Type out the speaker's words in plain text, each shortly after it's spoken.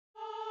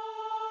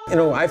You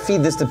know, I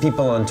feed this to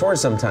people on tour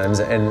sometimes,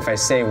 and if I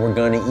say we're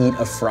gonna eat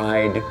a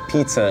fried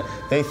pizza,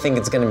 they think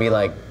it's gonna be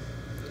like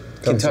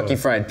Kentucky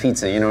Fried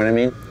Pizza, you know what I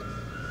mean?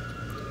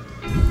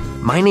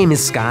 My name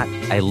is Scott.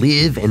 I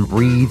live and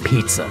breathe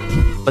pizza.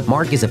 But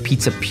Mark is a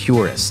pizza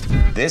purist.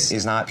 This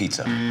is not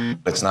pizza.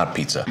 It's not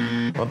pizza.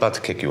 I'm about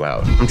to kick you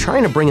out. I'm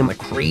trying to bring him the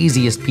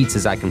craziest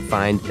pizzas I can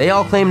find. They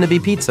all claim to be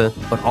pizza,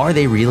 but are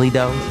they really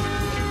though?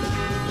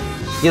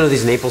 You know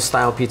these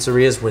Naples-style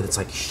pizzerias where it's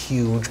like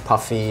huge,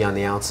 puffy on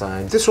the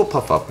outside? This will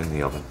puff up in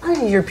the oven. I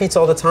hear pizza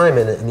all the time,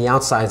 and the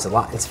outside's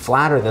it's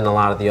flatter than a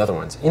lot of the other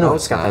ones. You know,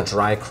 it's got that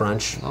dry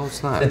crunch. No,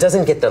 it's not. It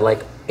doesn't get the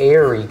like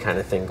airy kind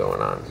of thing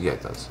going on. Yeah,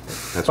 it does.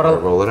 That's why I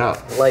roll it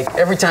out. Like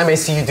every time I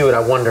see you do it, I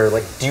wonder,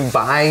 like, do you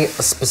buy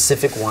a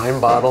specific wine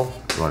bottle?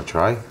 You want to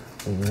try?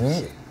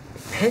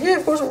 Yeah,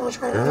 of course I want to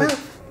try that, man.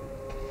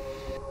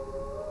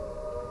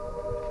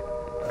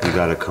 You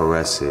gotta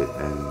caress it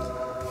and.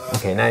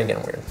 Okay, now you're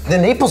getting weird. The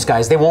Naples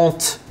guys, they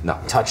won't No.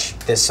 touch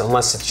this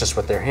unless it's just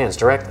with their hands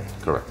directly.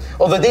 Correct.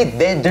 Although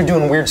they're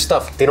doing weird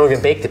stuff. They don't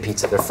even bake the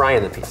pizza, they're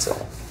frying the pizza.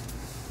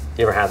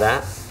 You ever had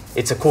that?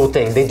 It's a cool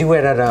thing. They do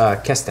it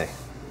at Keste.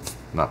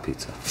 Not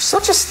pizza.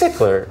 Such a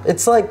stickler.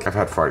 It's like... I've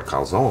had fried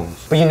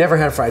calzones. But you never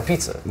had fried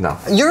pizza? No.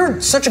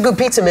 You're such a good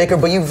pizza maker,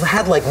 but you've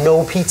had like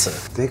no pizza.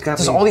 They got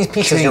There's me all these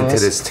pizzas chained to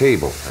this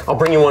table. I'll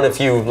bring you one if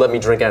you let me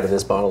drink out of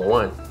this bottle of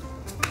wine.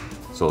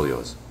 It's all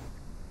yours.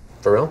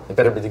 For real? It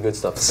better be the good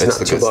stuff. It's not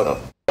the good stuff.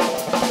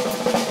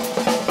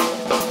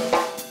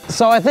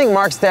 So I think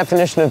Mark's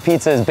definition of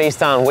pizza is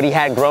based on what he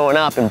had growing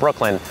up in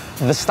Brooklyn.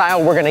 The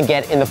style we're gonna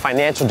get in the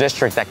financial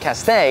district at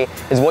Keste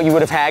is what you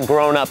would have had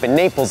growing up in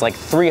Naples like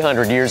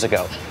 300 years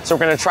ago. So we're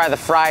gonna try the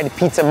fried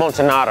pizza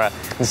montanara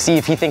and see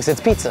if he thinks it's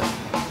pizza.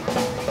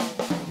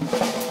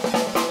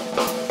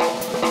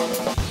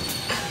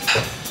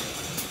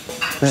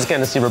 We're just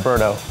gonna see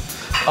Roberto.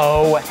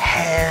 Oh,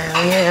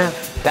 hell yeah.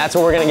 That's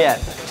what we're gonna get.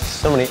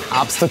 So many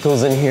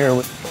obstacles in here.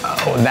 Oh,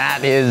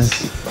 that is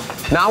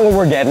not what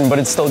we're getting, but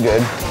it's still good.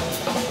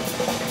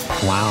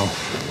 Wow.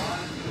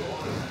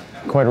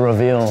 Quite a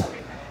reveal.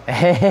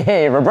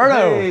 Hey,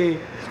 Roberto. Hey,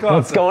 Scott.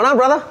 What's going on,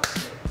 brother?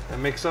 I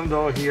make some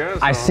dough here.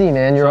 I see,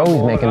 man. You're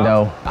always making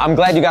dough. I'm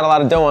glad you got a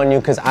lot of dough on you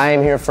because I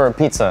am here for a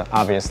pizza,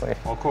 obviously.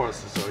 Of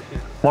course. So here.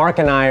 Mark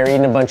and I are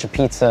eating a bunch of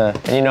pizza,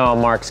 and you know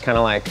Mark's kind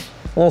of like a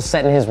little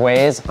set in his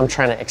ways. I'm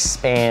trying to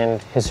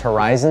expand his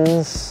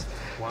horizons.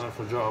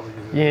 Wonderful job.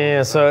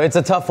 Yeah, so it's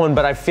a tough one,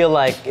 but I feel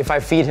like if I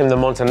feed him the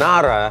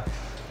montanara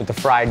with the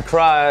fried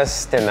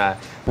crust and the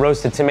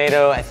roasted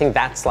tomato, I think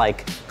that's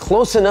like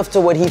close enough to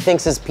what he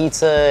thinks is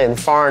pizza and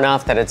far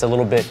enough that it's a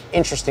little bit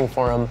interesting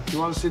for him. You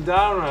want to sit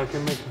down? I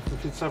can make the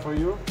pizza for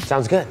you.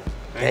 Sounds good.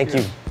 Thank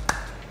you.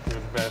 You're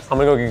the best. I'm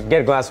gonna go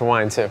get a glass of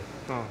wine too.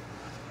 Oh.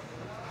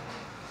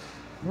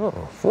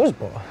 Oh,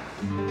 foosball.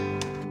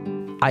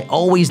 I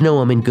always know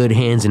I'm in good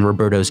hands in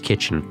Roberto's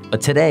kitchen,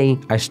 but today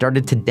I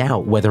started to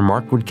doubt whether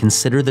Mark would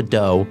consider the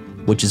dough,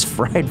 which is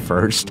fried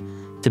first,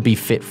 to be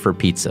fit for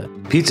pizza.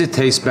 Pizza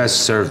tastes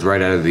best served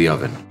right out of the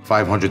oven.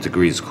 500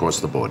 degrees across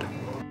the board.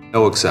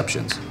 No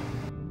exceptions.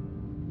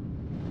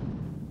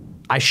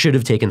 I should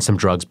have taken some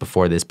drugs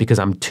before this because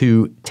I'm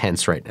too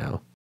tense right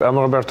now. I'm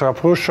Roberto.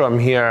 I'm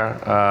here.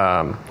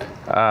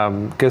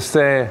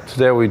 Keste.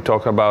 Today we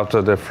talk about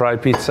the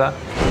fried pizza.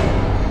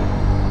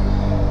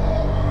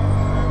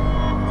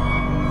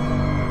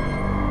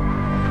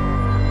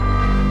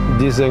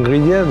 This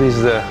ingredient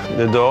is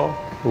the dough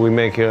we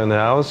make here in the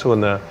house.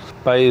 When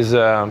by his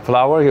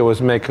flour, it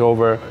was made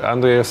over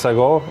 100 years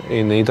ago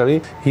in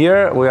Italy.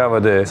 Here we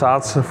have the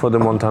sauce for the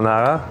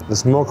montanara, the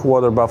smoked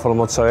water buffalo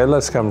mozzarella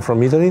is coming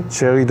from Italy,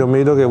 cherry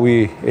tomato that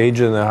we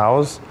age in the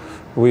house.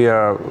 We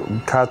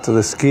cut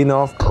the skin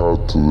off.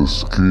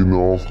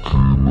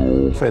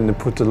 And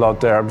put a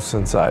lot of herbs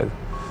inside.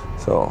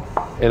 So,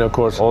 and of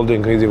course, all the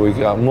ingredients we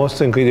got,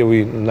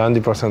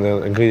 90% of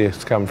the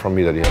ingredients come from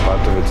Italy,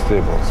 apart of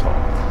vegetables. So.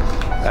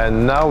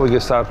 And now we can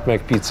start to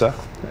make pizza.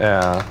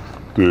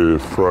 The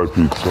fried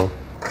pizza.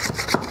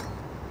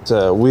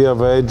 So we have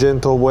very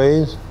gentle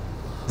ways.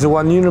 So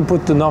when you don't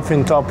put enough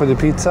on top of the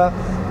pizza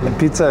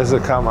has to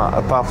come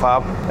a puff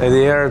up, and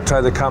the air try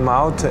to come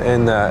out,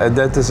 and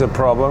that is a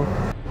problem.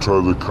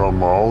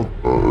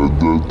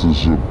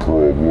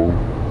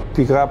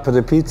 Pick up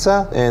the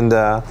pizza, and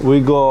we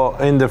go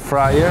in the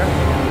fryer.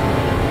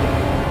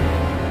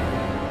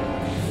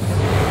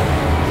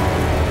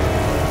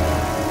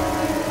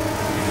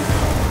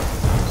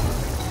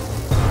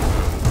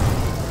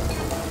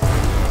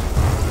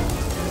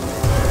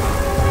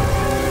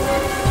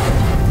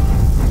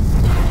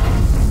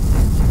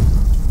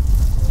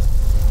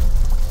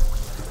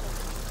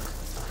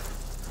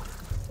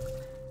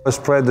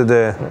 Spread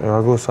the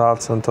ragu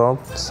sauce on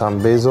top, some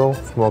basil,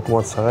 smoked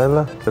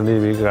mozzarella, a little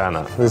bit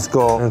grana. Let's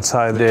go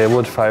inside the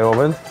wood fire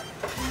oven.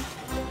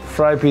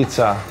 Fry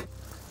pizza.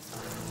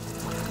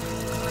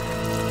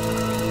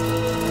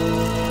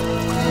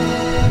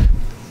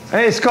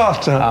 Hey,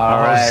 Scott. All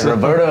right,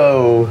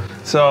 Roberto.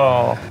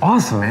 So,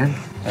 Awesome, man.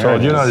 so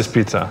you know this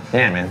pizza?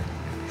 Yeah, man.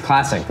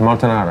 Classic,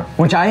 montanara.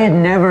 Which I had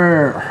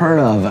never heard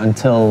of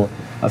until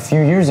a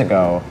few years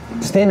ago.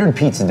 Standard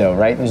pizza dough,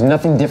 right? There's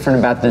nothing different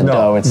about the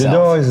dough itself. The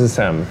dough is the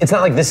same. It's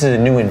not like this is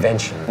a new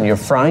invention. You're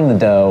frying the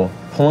dough,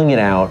 pulling it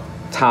out,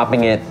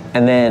 topping it,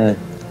 and then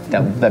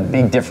that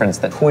big difference,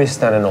 that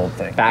twist on an old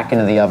thing, back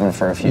into the oven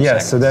for a few seconds.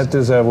 Yes, so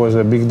that was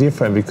a big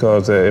difference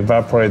because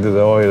evaporated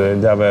the oil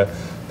and have a,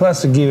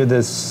 plus to give it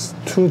this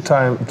two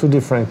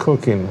different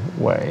cooking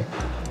way.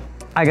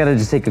 I gotta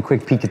just take a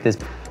quick peek at this.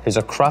 There's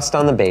a crust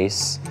on the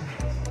base,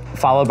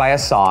 followed by a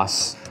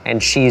sauce, and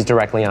cheese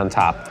directly on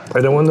top. I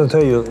don't want to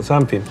tell you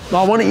something.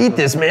 Well, I want to eat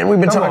this, man. We've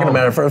been Come talking on.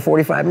 about it for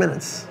 45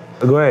 minutes.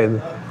 Go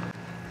ahead.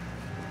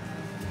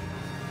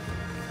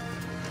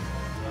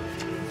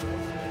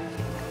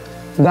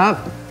 That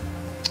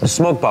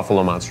smoked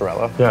buffalo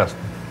mozzarella. Yes.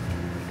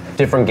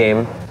 Different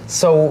game.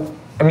 So,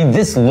 I mean,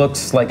 this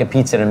looks like a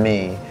pizza to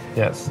me.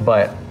 Yes.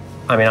 But,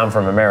 I mean, I'm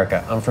from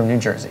America. I'm from New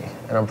Jersey,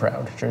 and I'm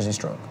proud. Jersey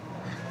strong.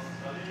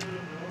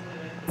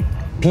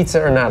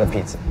 Pizza or not a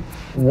pizza?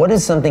 What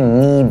does something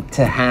need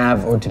to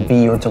have or to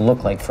be or to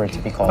look like for it to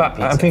be called a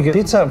pizza? I think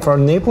pizza for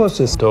Naples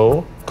is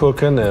dough,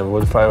 cooking and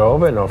wood fire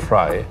oven or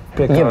fry.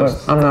 Because Yeah,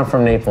 but I'm not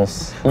from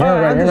Naples. You're I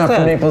not from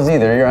understand. Naples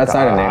either. You're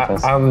outside of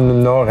Naples.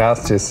 I'm no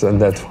racist in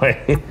that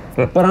way.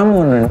 But I'm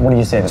wondering, what do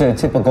you say to a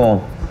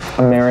typical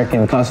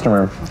American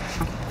customer,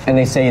 and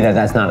they say that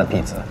that's not a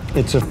pizza?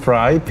 It's a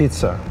fried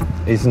pizza.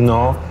 It's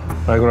no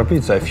regular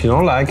pizza. If you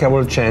don't like, I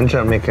will change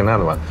and make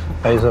another one.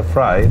 It's a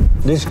fry.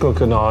 This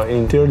cook now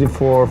in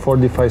 34,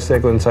 45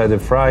 seconds inside the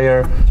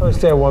fryer. So it's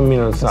there 1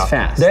 minute. That's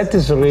fast. That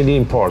is really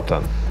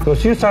important.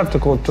 Because you start to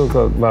cook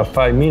about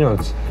 5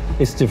 minutes,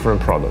 it's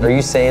different product. Are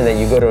you saying that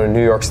you go to a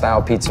New York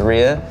style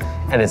pizzeria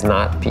and it's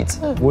not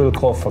pizza? We'll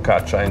call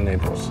focaccia in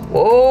Naples.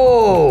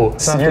 Whoa!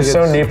 Something You're so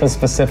that's- Naples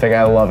specific,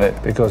 I love it.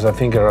 Because I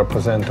think I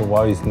represent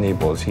why is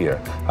Naples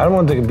here. I don't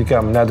want to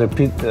become another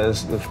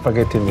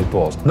spaghetti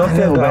meatballs.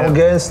 Nothing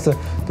against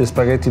the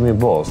spaghetti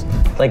meatballs.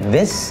 Like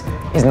this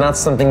is not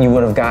something you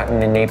would have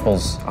gotten in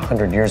Naples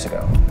 100 years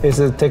ago. It's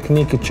a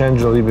technique,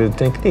 change a little bit of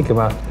technique,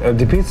 but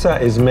the pizza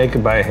is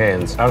made by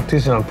hands,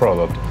 artisanal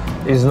product.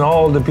 It's not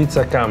all the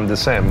pizza come the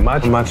same.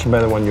 Much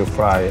better when you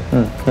fry it.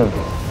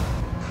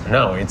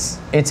 No, it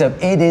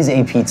is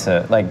a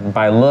pizza, like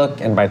by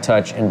look and by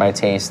touch and by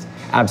taste,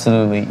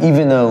 absolutely.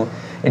 Even though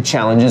it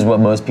challenges what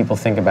most people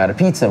think about a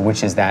pizza,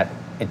 which is that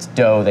it's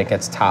dough that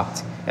gets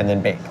topped and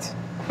then baked.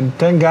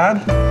 Thank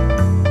God.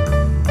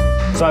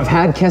 So I've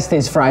had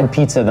Keste's fried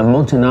pizza, the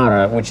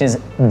Montanara, which is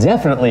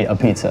definitely a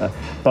pizza,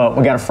 but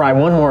we gotta fry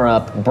one more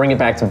up, bring it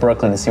back to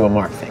Brooklyn and see what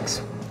Mark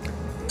thinks.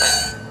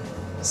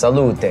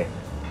 Salute.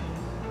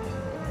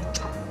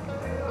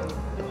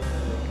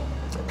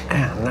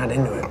 I'm not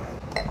into it.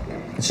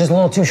 It's just a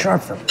little too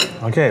sharp for me.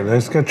 Okay,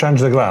 let's go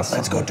change the glass.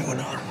 Let's go do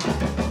another.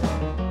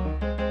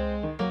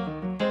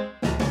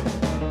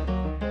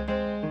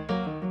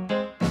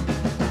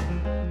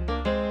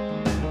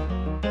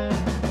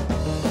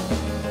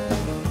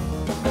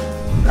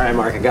 All right,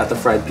 Mark, I got the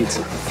fried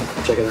pizza.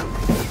 Check it out.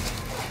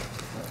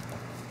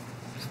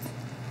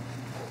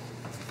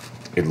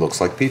 It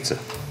looks like pizza.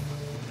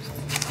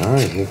 All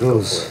right, here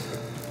goes.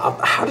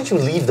 How did you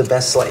leave the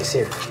best slice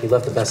here? You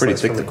left the best Pretty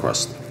slice thick, for the me.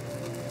 crust.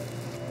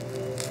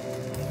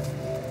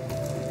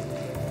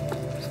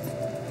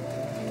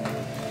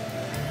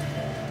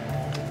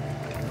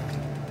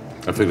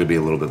 I figured it'd be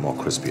a little bit more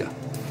crispier.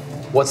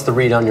 What's the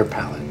read on your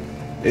palate?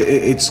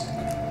 It's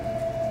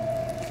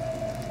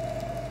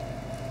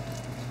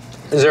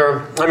Is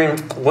there, I mean,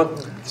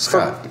 what?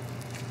 Scott.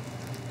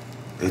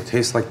 It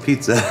tastes like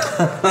pizza.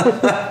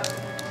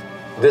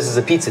 This is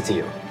a pizza to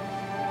you.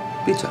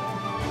 Pizza.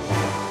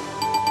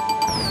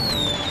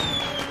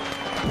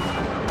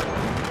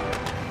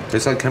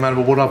 Tastes like it came out of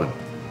a wood oven.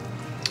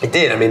 It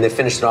did. I mean, they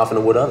finished it off in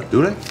a wood oven.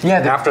 Do they? Yeah,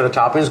 after the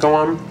toppings go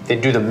on, they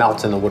do the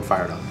melt in the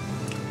wood-fired oven.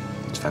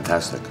 It's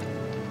fantastic.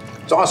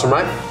 It's awesome,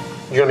 right?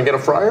 You gonna get a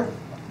fryer?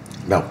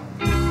 No.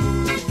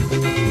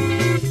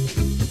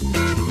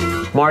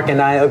 Mark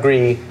and I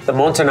agree. The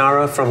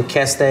Montanara from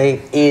Keste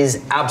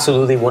is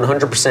absolutely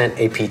 100%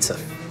 a pizza.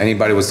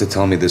 Anybody was to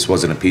tell me this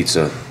wasn't a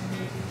pizza,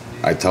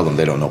 I'd tell them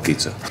they don't know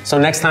pizza. So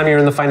next time you're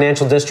in the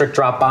financial district,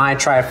 drop by,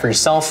 try it for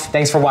yourself.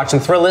 Thanks for watching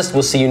Thrillist.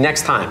 We'll see you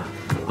next time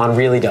on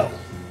Really Dough.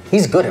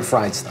 He's good at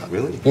fried stuff.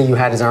 Really? Yeah, you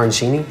had his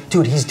arancini?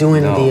 Dude, he's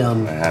doing No, the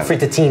I haven't.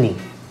 frittatini.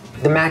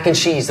 The mac and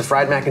cheese, the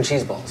fried mac and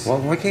cheese balls. Well,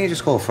 why can't you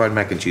just call it fried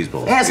mac and cheese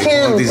balls? Ask It's one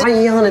him! of these- Why are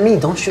you yelling at me?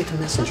 Don't shoot the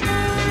messenger.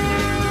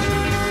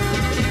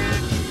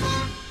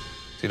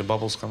 See the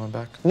bubbles coming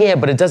back? Yeah,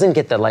 but it doesn't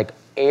get that like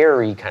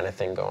airy kind of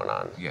thing going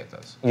on. Yeah, it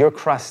does. Your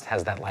crust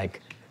has that like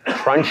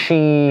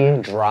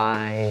crunchy,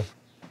 dry.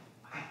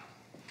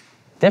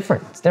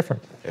 Different, it's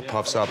different. It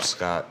puffs up,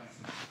 Scott.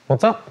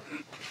 What's up?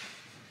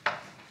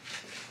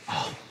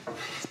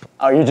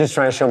 Oh, you're just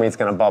trying to show me it's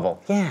gonna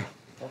bubble. Yeah,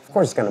 of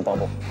course it's gonna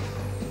bubble.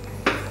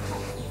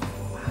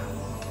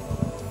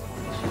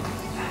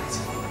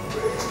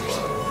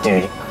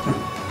 Dude.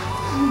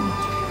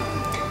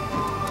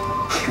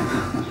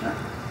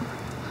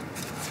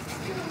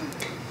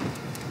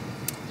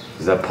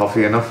 Is that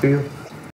puffy enough for you?